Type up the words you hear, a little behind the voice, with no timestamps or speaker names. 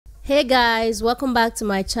Hey guys, welcome back to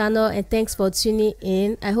my channel and thanks for tuning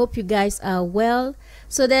in. I hope you guys are well.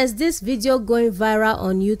 So there's this video going viral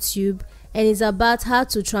on YouTube and it's about how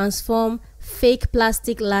to transform fake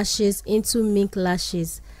plastic lashes into mink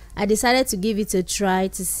lashes. I decided to give it a try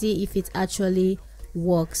to see if it actually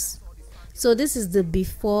works. So this is the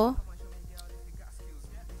before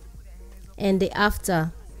and the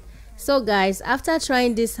after. So guys, after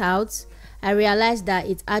trying this out, I realized that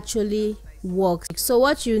it actually works. So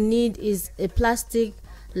what you need is a plastic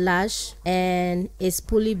lash and a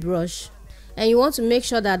spoolie brush, and you want to make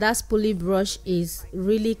sure that that spoolie brush is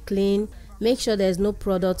really clean. Make sure there's no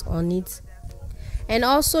product on it, and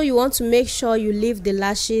also you want to make sure you leave the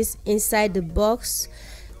lashes inside the box.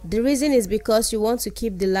 The reason is because you want to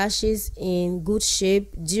keep the lashes in good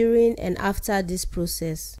shape during and after this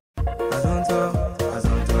process.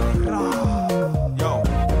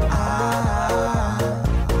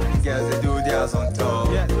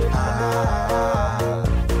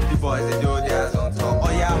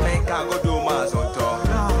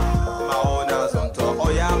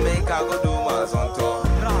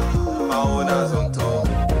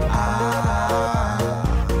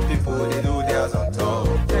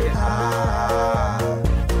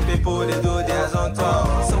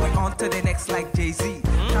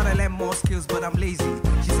 But I'm lazy.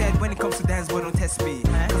 She said when it comes to dance, boy, don't test me,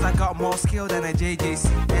 cause I got more skill than a JJC.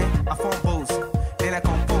 I found bows, then I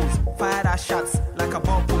compose, fired our shots like a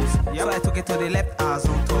ball post. So I took it to the left, eyes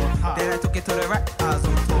on top. Then I took it to the right, eyes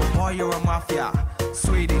on top. Boy, you're a mafia,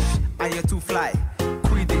 Swedish, and you're too fly.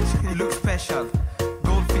 Quidditch, you look special.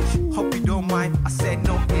 Goldfish, hope you don't mind. I said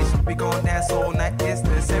no ish, we gon' dance all night, it's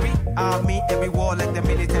necessary. I'll meet every wall like the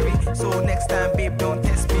military. So next time, babe, don't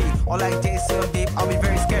test me. Or like Jason, babe, I'll be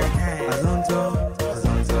very scared.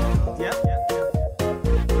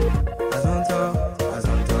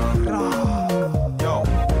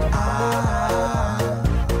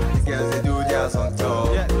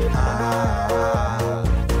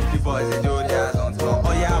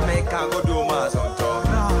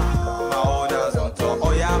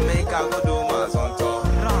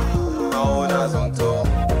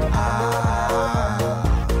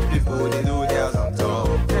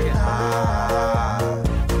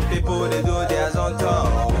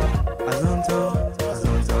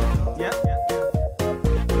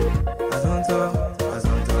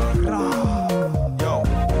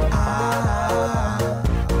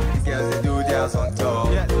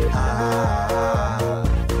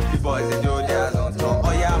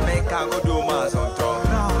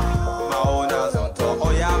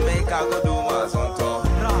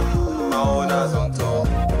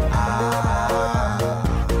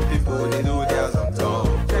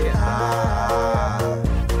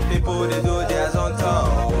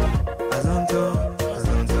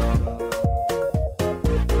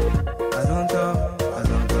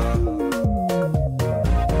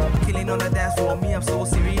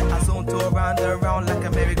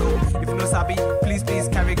 Please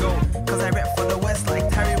carry go, cause I rap for the West like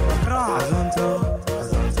Terry. Yo,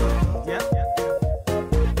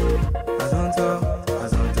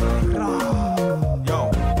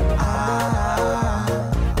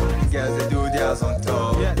 the girls they do theirs on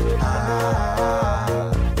top.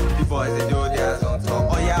 The boys they do theirs on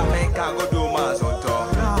top. Oh yeah, make I go do my on top.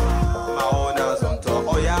 My owners on top.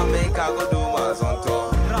 Oh yeah, make I go do my on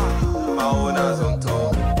top. My owners on top.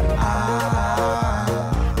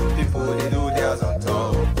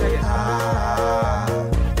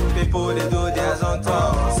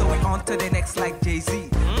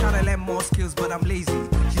 Skills, but I'm lazy.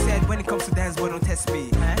 She said when it comes to dance, boy, don't test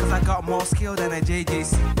me, cause I got more skill than a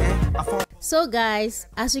JJC. So guys,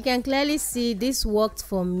 as you can clearly see, this worked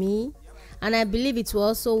for me and I believe it will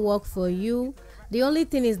also work for you. The only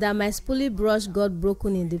thing is that my spoolie brush got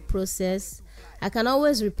broken in the process. I can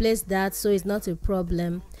always replace that, so it's not a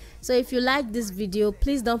problem. So if you like this video,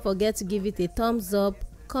 please don't forget to give it a thumbs up,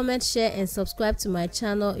 comment, share and subscribe to my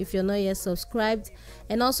channel if you're not yet subscribed,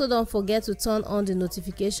 and also don't forget to turn on the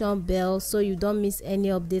notification bell so you don't miss any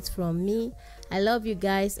updates from me. I love you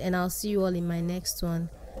guys and I'll see you all in my next one.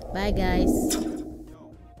 Bye guys.